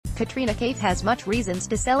Katrina Kaif has much reasons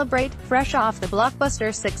to celebrate. Fresh off the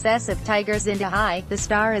blockbuster success of Tigers in High, the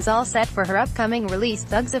star is all set for her upcoming release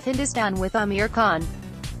Thugs of Hindustan with Amir Khan.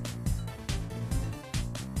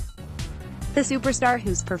 The superstar,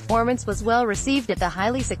 whose performance was well received at the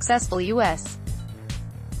highly successful U.S.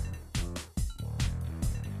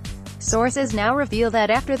 Sources now reveal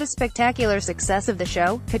that after the spectacular success of the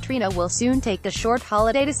show, Katrina will soon take a short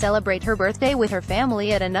holiday to celebrate her birthday with her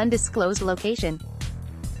family at an undisclosed location.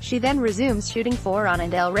 She then resumes shooting for On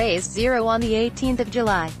and El Rey's Zero on the 18th of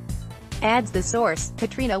July. Adds the source,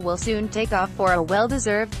 Katrina will soon take off for a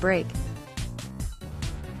well-deserved break.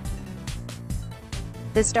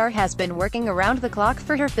 The star has been working around the clock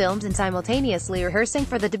for her films and simultaneously rehearsing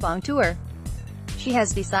for the Dabang tour. She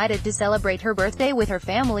has decided to celebrate her birthday with her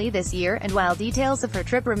family this year, and while details of her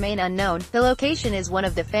trip remain unknown, the location is one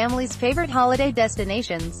of the family's favorite holiday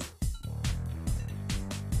destinations.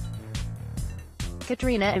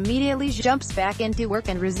 Katrina immediately jumps back into work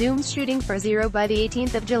and resumes shooting for Zero by the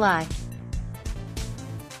 18th of July.